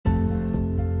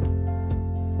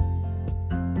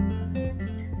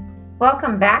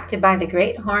Welcome back to By the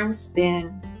Great Horn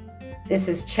Spoon. This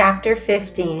is Chapter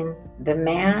 15, The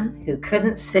Man Who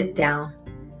Couldn't Sit Down.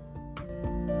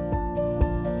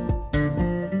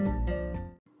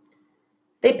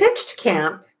 They pitched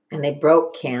camp and they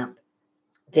broke camp.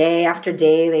 Day after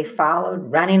day they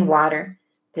followed running water.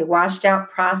 They washed out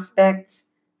prospects,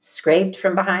 scraped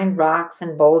from behind rocks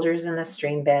and boulders in the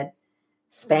stream bed.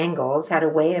 Spangles had a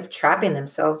way of trapping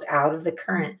themselves out of the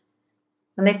current.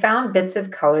 When they found bits of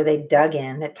color, they dug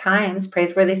in. At times,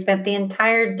 Praiseworthy spent the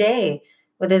entire day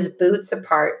with his boots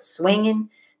apart, swinging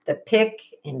the pick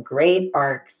in great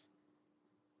arcs.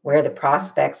 Where the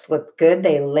prospects looked good,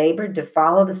 they labored to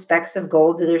follow the specks of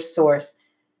gold to their source,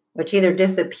 which either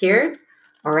disappeared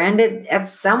or ended at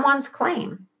someone's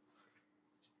claim.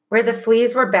 Where the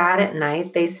fleas were bad at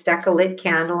night, they stuck a lit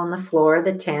candle on the floor of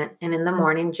the tent, and in the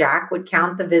morning Jack would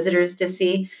count the visitors to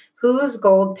see whose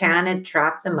gold pan had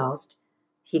trapped the most.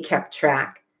 He kept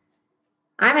track.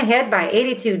 "I'm ahead by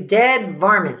 82 dead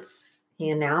varmints," he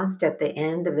announced at the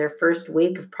end of their first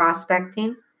week of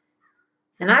prospecting.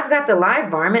 "And I've got the live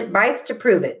varmint bites to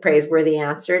prove it," Praiseworthy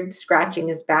answered, scratching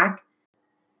his back.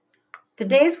 The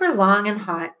days were long and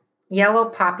hot. Yellow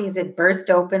poppies had burst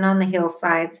open on the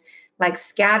hillsides like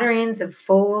scatterings of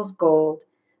fool's gold.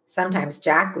 Sometimes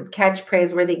Jack would catch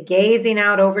Praiseworthy gazing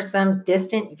out over some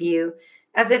distant view,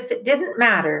 as if it didn't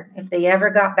matter if they ever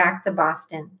got back to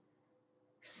Boston.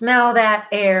 "Smell that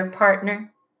air,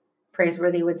 partner,"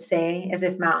 Praiseworthy would say, as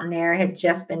if mountain air had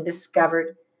just been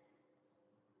discovered.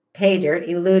 Pay dirt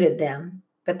eluded them,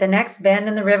 but the next bend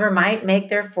in the river might make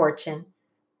their fortune.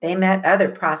 They met other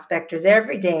prospectors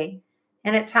every day,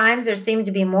 and at times there seemed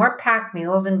to be more pack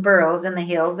mules and burros in the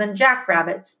hills than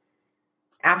jackrabbits.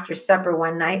 After supper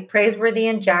one night, Praiseworthy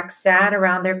and Jack sat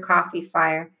around their coffee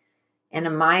fire, and a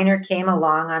miner came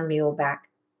along on muleback.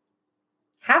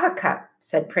 "Have a cup,"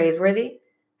 said Praiseworthy,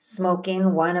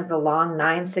 smoking one of the long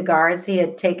 9 cigars he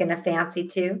had taken a fancy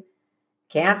to.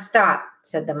 "Can't stop,"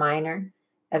 said the miner,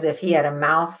 as if he had a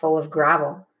mouthful of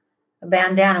gravel. A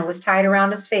bandana was tied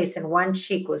around his face and one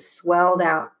cheek was swelled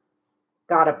out.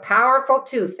 "Got a powerful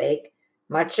toothache.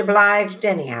 Much obliged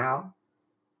anyhow."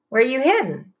 "Where you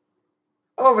hidden?"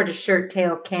 "Over to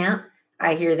Shirttail Camp.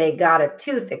 I hear they got a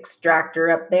tooth extractor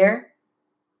up there."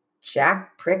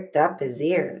 Jack pricked up his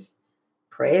ears.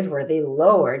 Praiseworthy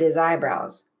lowered his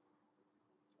eyebrows.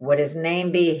 "Would his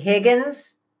name be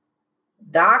Higgins?"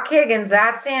 "Doc Higgins,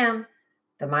 that's him."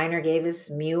 The miner gave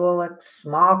his mule a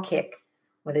small kick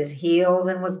with his heels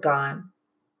and was gone.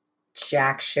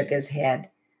 Jack shook his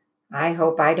head. "I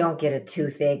hope I don't get a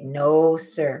toothache. No,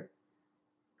 sir."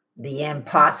 "The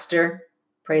imposter,"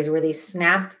 Praiseworthy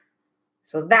snapped.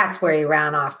 "So that's where he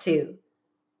ran off to.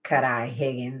 Cut-Eye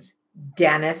Higgins.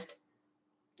 Dentist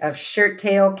of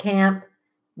Shirttail Camp.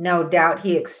 No doubt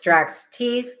he extracts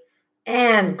teeth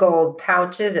and gold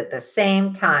pouches at the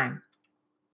same time."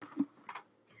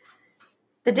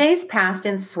 The days passed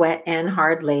in sweat and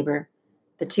hard labor.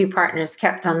 The two partners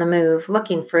kept on the move,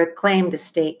 looking for a claim to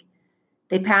stake.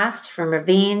 They passed from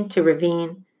ravine to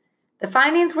ravine. The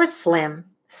findings were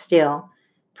slim. Still,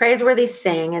 Praiseworthy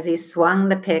sang as he swung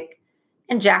the pick,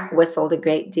 and Jack whistled a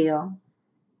great deal.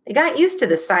 They got used to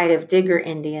the sight of Digger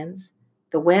Indians.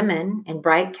 The women, in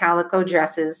bright calico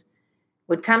dresses,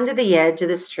 would come to the edge of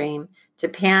the stream to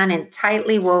pan in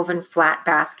tightly woven flat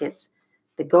baskets.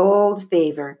 The gold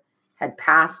fever had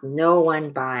passed no one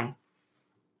by.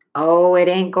 "Oh, it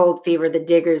ain't gold fever the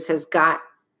Diggers has got,"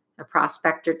 a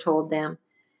prospector told them.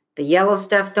 "The yellow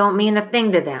stuff don't mean a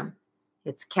thing to them.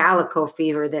 It's calico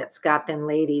fever that's got them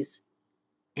ladies.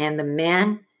 And the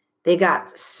men, they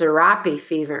got serape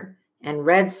fever and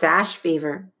red sash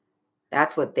fever.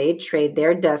 That's what they'd trade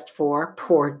their dust for,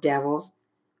 poor devils.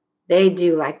 They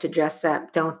do like to dress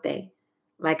up, don't they?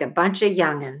 Like a bunch of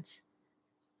young'uns."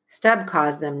 Stubb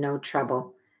caused them no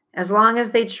trouble, as long as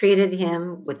they treated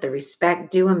him with the respect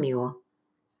due a mule.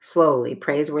 Slowly,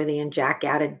 Praiseworthy and Jack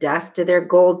added dust to their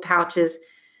gold pouches,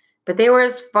 but they were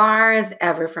as far as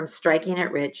ever from striking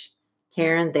it rich.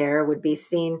 Here and there would be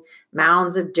seen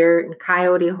mounds of dirt and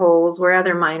coyote holes where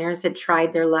other miners had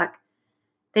tried their luck.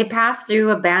 They passed through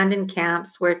abandoned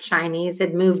camps where Chinese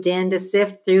had moved in to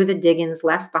sift through the diggings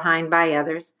left behind by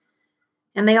others.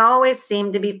 And they always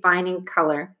seemed to be finding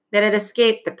color that had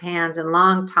escaped the pans and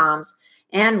long toms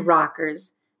and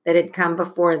rockers that had come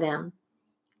before them.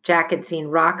 Jack had seen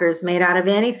rockers made out of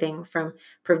anything from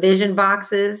provision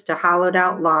boxes to hollowed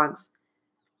out logs.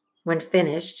 When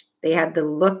finished, they had the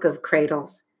look of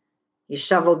cradles. You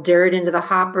shoveled dirt into the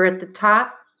hopper at the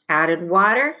top, added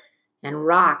water, and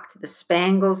rocked the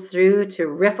spangles through to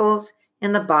riffles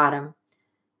in the bottom.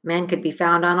 Men could be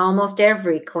found on almost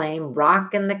every claim,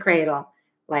 rocking the cradle,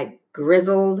 like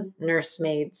grizzled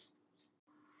nursemaids.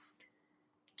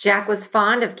 Jack was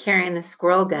fond of carrying the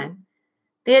squirrel gun.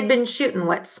 They had been shooting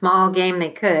what small game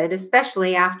they could,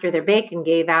 especially after their bacon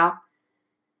gave out.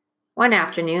 One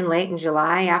afternoon, late in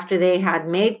July, after they had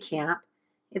made camp,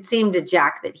 it seemed to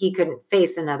Jack that he couldn't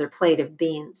face another plate of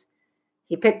beans.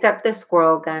 He picked up the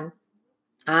squirrel gun.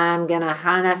 "I'm going to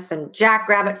hunt us some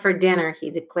jackrabbit for dinner,"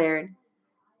 he declared.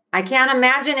 "I can't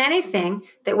imagine anything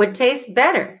that would taste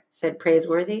better," said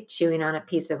Praiseworthy, chewing on a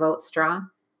piece of oat straw.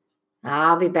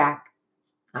 "I'll be back.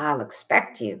 I'll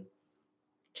expect you."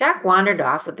 Jack wandered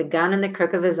off with the gun in the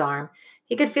crook of his arm.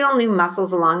 He could feel new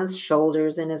muscles along his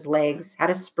shoulders, and his legs had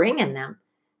a spring in them.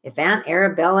 If Aunt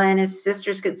Arabella and his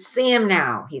sisters could see him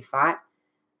now, he thought,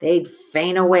 they'd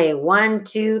faint away. 1,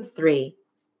 2, 3.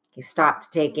 He stopped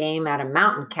to take aim at a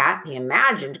mountain cat he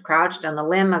imagined crouched on the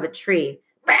limb of a tree.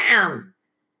 Bam!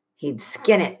 He'd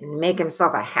skin it and make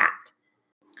himself a hat.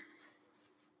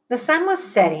 The sun was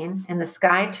setting and the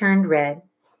sky turned red.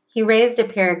 He raised a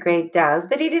pair of great doves,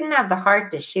 but he didn't have the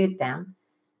heart to shoot them.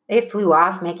 They flew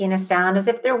off, making a sound as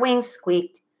if their wings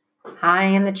squeaked. High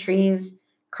in the trees,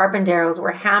 carpenteros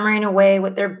were hammering away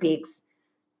with their beaks.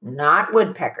 "Not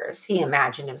woodpeckers," he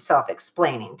imagined himself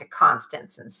explaining to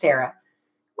Constance and Sarah.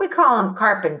 "We call 'em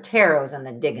carpenteros in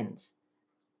the diggins."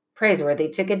 Praiseworthy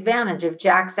took advantage of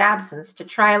Jack's absence to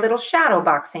try a little shadow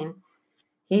boxing.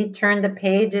 He turned the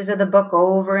pages of the book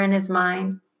over in his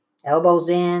mind. Elbows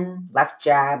in, left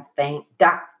jab, feint,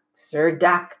 duck, sir,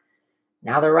 duck.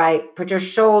 Now the right, put your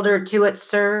shoulder to it,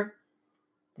 sir.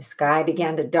 The sky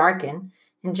began to darken,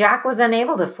 and Jack was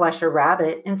unable to flesh a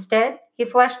rabbit. Instead, he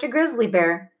fleshed a grizzly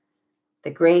bear. The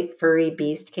great furry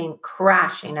beast came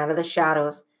crashing out of the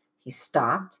shadows. He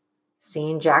stopped,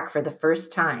 seeing Jack for the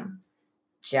first time.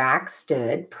 Jack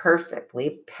stood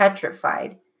perfectly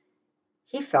petrified.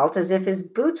 He felt as if his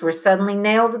boots were suddenly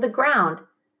nailed to the ground.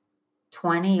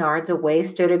 20 yards away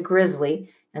stood a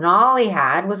grizzly, and all he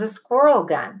had was a squirrel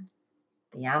gun.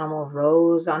 The animal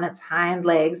rose on its hind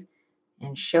legs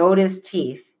and showed his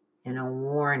teeth in a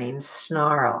warning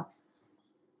snarl.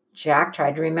 Jack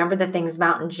tried to remember the things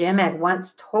Mountain Jim had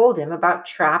once told him about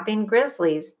trapping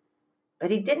grizzlies,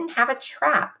 but he didn't have a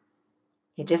trap.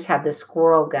 He just had the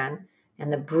squirrel gun,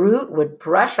 and the brute would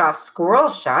brush off squirrel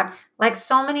shot like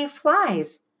so many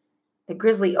flies. The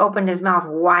grizzly opened his mouth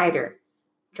wider,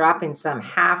 dropping some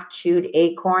half-chewed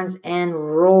acorns, and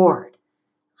roared.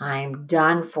 "I'm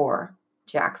done for,"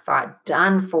 Jack thought,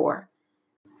 "done for."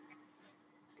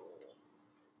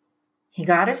 He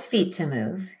got his feet to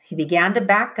move. He began to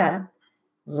back up.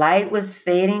 Light was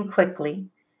fading quickly.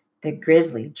 The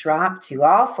grizzly dropped to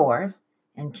all fours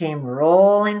and came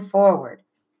rolling forward.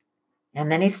 And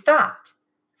then he stopped,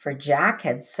 for Jack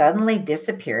had suddenly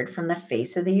disappeared from the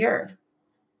face of the earth.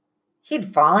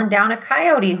 He'd fallen down a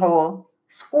coyote hole,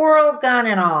 squirrel gun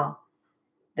and all.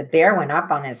 The bear went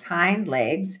up on his hind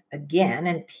legs again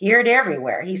and peered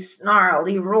everywhere. He snarled,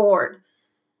 he roared.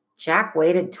 Jack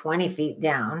waited 20 feet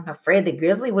down, afraid the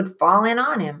grizzly would fall in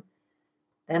on him.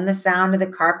 Then the sound of the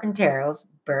carpenteros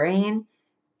burying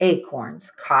acorns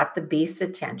caught the beast's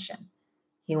attention.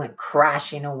 He went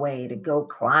crashing away to go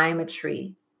climb a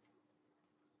tree.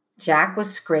 Jack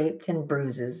was scraped and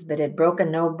bruises, but had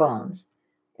broken no bones.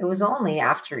 It was only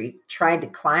after he tried to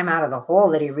climb out of the hole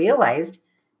that he realized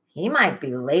he might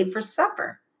be late for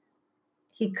supper.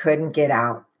 He couldn't get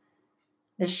out.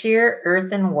 The sheer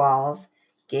earthen walls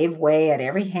gave way at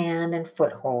every hand and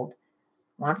foothold.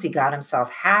 Once he got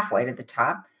himself halfway to the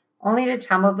top, only to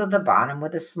tumble to the bottom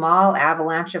with a small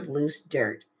avalanche of loose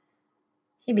dirt.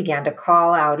 He began to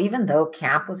call out, even though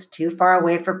camp was too far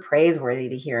away for Praiseworthy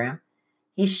to hear him.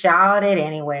 He shouted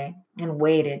anyway, and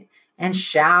waited, and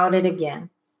shouted again.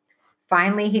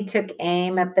 Finally, he took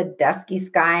aim at the dusky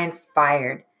sky and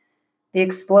fired. The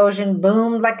explosion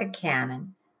boomed like a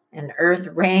cannon, and earth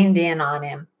rained in on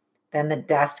him. Then the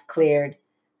dust cleared.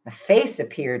 A face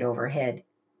appeared overhead.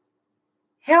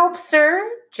 "Help, sir,"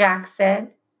 Jack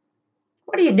said.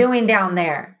 "What are you doing down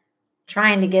there?"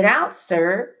 "Trying to get out,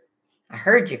 sir. I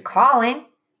heard you calling.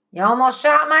 You almost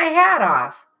shot my hat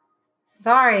off."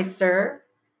 "Sorry, sir.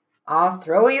 I'll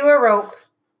throw you a rope."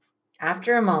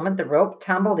 After a moment, the rope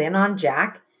tumbled in on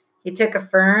Jack. He took a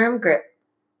firm grip,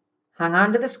 hung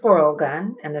onto the squirrel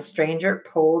gun, and the stranger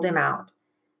pulled him out.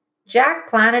 Jack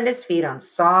planted his feet on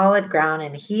solid ground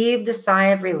and heaved a sigh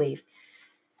of relief.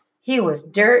 He was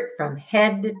dirt from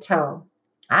head to toe.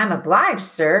 "I'm obliged,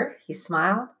 sir," he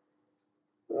smiled.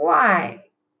 "Why,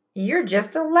 you're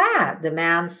just a lad," the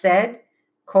man said,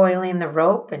 coiling the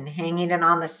rope and hanging it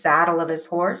on the saddle of his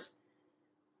horse.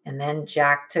 And then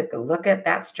Jack took a look at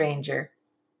that stranger.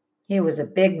 He was a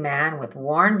big man with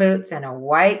worn boots and a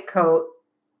white coat.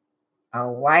 A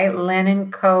white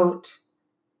linen coat.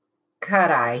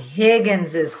 Cut-Eye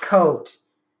Higgins's coat.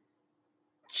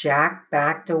 Jack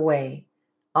backed away,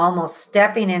 almost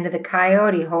stepping into the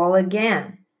coyote hole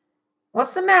again.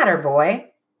 What's the matter,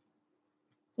 boy?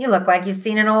 You look like you've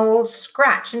seen an old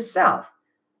scratch himself.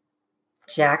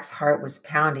 Jack's heart was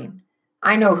pounding.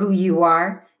 I know who you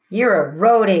are. You're a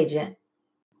road agent.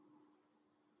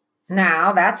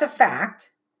 Now, that's a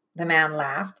fact, the man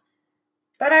laughed.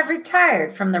 But I've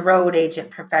retired from the road agent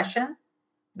profession.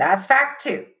 That's fact,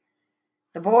 too.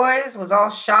 The boys was all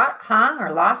shot, hung,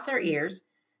 or lost their ears.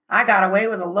 I got away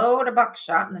with a load of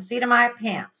buckshot in the seat of my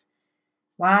pants.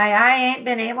 Why, I ain't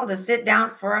been able to sit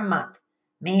down for a month.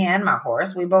 Me and my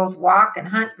horse, we both walk and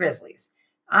hunt grizzlies.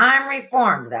 I'm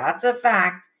reformed, that's a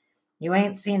fact. You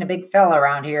ain't seen a big fella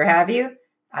around here, have you?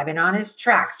 I've been on his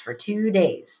tracks for 2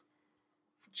 days.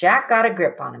 Jack got a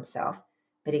grip on himself,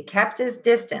 but he kept his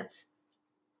distance.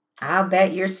 I'll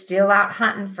bet you're still out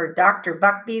hunting for Dr.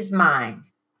 Buckbee's mine.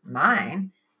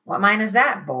 Mine? What mine is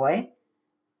that, boy?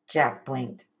 Jack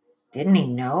blinked. Didn't he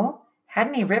know?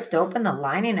 Hadn't he ripped open the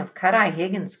lining of Cut-Eye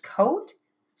Higgins' coat?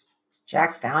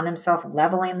 Jack found himself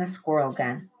leveling the squirrel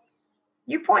gun.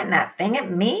 You pointing that thing at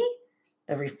me?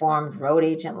 The reformed road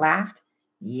agent laughed.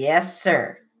 Yes,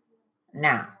 sir.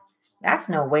 Now, that's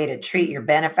no way to treat your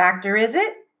benefactor, is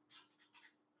it?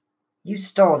 You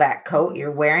stole that coat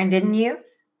you're wearing, didn't you?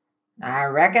 I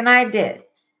reckon I did.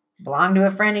 Belong to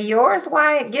a friend of yours?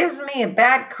 Why, it gives me a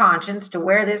bad conscience to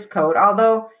wear this coat,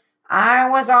 although I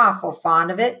was awful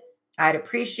fond of it. I'd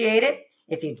appreciate it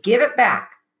if you'd give it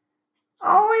back.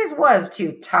 Always was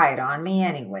too tight on me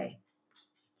anyway.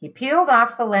 He peeled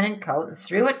off the linen coat and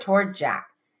threw it toward Jack.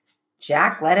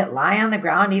 Jack let it lie on the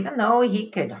ground even though he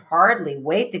could hardly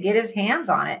wait to get his hands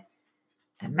on it.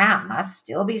 The map must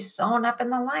still be sewn up in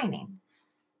the lining.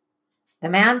 The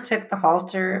man took the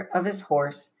halter of his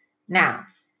horse. Now,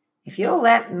 if you'll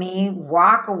let me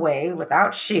walk away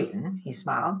without shooting, he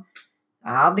smiled,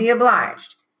 I'll be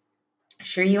obliged.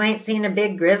 Sure you ain't seen a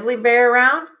big grizzly bear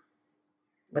around?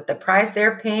 With the price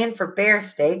they're paying for bear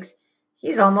steaks,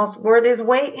 he's almost worth his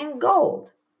weight in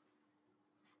gold.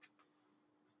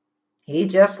 He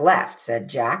just left, said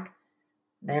Jack.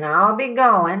 Then I'll be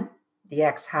going. The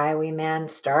ex-highwayman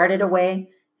started away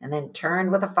and then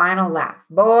turned with a final laugh.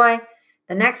 Boy,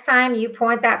 the next time you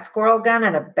point that squirrel gun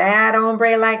at a bad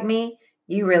hombre like me,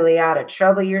 you really ought to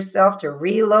trouble yourself to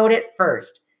reload it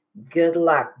first. Good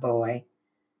luck, boy.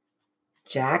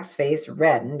 Jack's face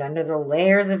reddened under the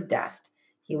layers of dust.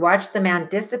 He watched the man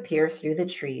disappear through the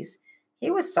trees.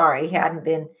 He was sorry he hadn't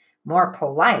been more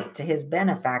polite to his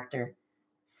benefactor.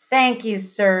 Thank you,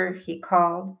 sir, he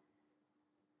called.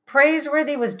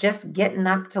 Praiseworthy was just getting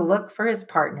up to look for his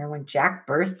partner when Jack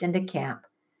burst into camp.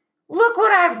 Look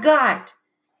what I've got!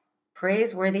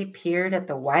 Praiseworthy peered at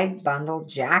the white bundle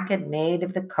Jack had made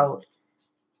of the coat.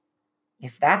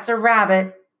 If that's a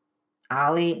rabbit,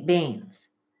 I'll eat beans.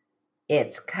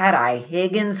 It's Cut-Eye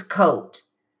Higgins' coat.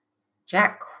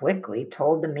 Jack quickly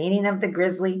told the meaning of the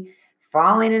grizzly,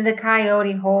 falling into the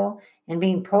coyote hole and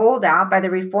being pulled out by the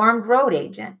reformed road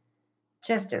agent.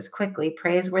 Just as quickly,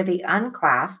 Praiseworthy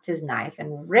unclasped his knife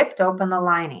and ripped open the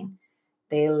lining.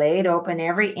 They laid open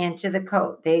every inch of the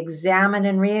coat. They examined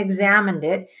and re-examined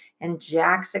it, and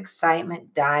Jack's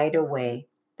excitement died away.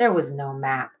 There was no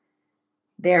map.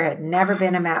 There had never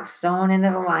been a map sewn into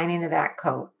the lining of that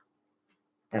coat.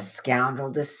 The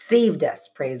scoundrel deceived us,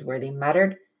 Praiseworthy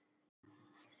muttered.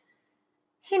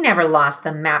 He never lost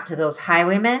the map to those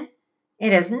highwaymen.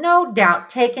 It has no doubt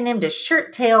taken him to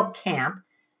Shirt Tail Camp,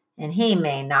 and he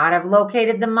may not have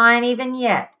located the mine even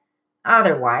yet.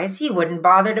 Otherwise, he wouldn't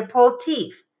bother to pull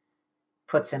teeth.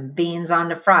 Put some beans on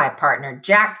to fry, partner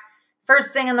Jack.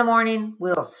 First thing in the morning,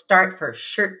 we'll start for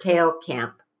Shirt Tail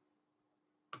Camp.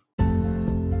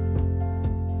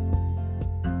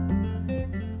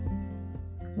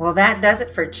 Well, that does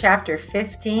it for Chapter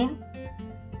 15.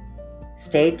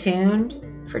 Stay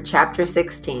tuned for Chapter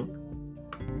 16.